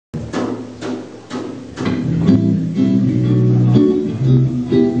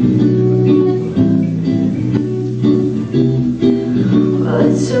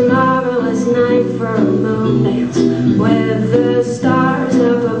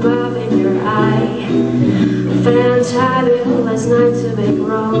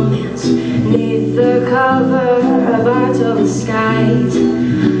romance, neath the cover of October skies.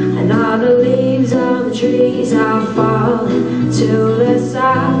 And all the leaves on the trees are falling to the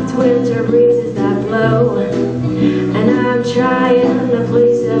soft winter breezes that blow. And I'm trying to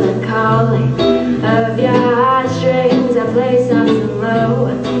please to the calling of your heartstrings that play soft and low.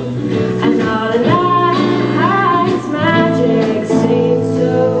 And all the night's magic seems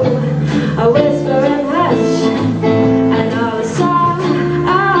to whisper and hush, and all the soft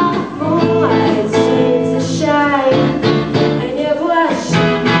moonlight seems to shine, and you blush.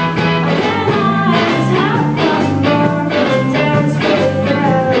 Again, I just have one more dance with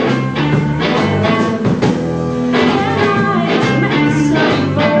you, and I make some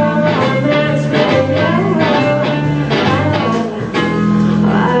more romance with you.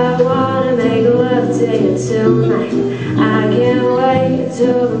 I wanna make love to you tonight. I can't wait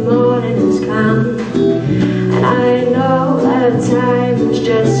till the morning has come, and I know that time is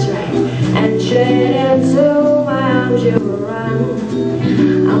just right, and straight into my arms you will run.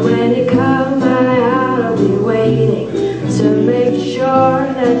 And when you come, my heart will be waiting to make sure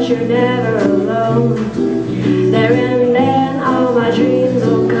that you're never alone. There and then all my dreams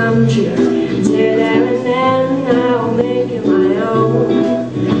will come true. Till there and then I will make you my own.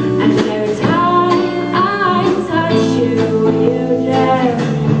 And every time I touch you,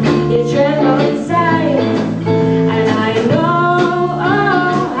 you tremble inside, and I know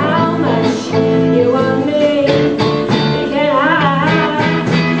how much you want me. You can't hide.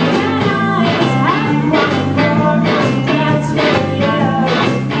 Can I just have one more dance with you?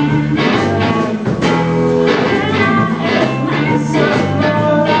 Can I have some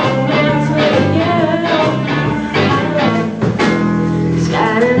more romance with you?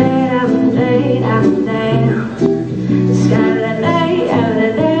 Saturday, I'm there.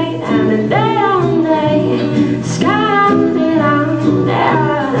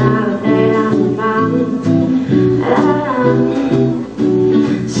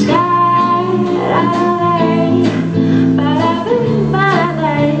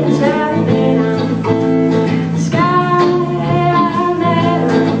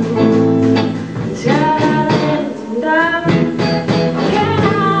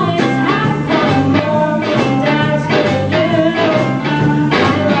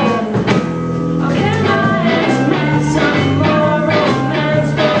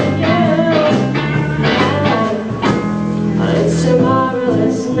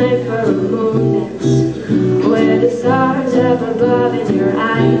 For a moondance, where the stars up above in your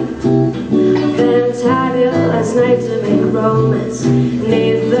eye. Fantabulous night to make romance,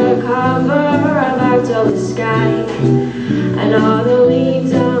 neath the cover of October sky. And all the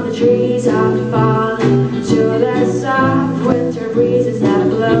leaves on the trees are falling to the soft winter breezes that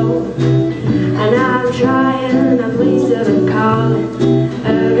blow. And I'm trying to please to the calling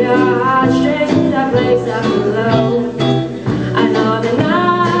of your heartstrings that plays up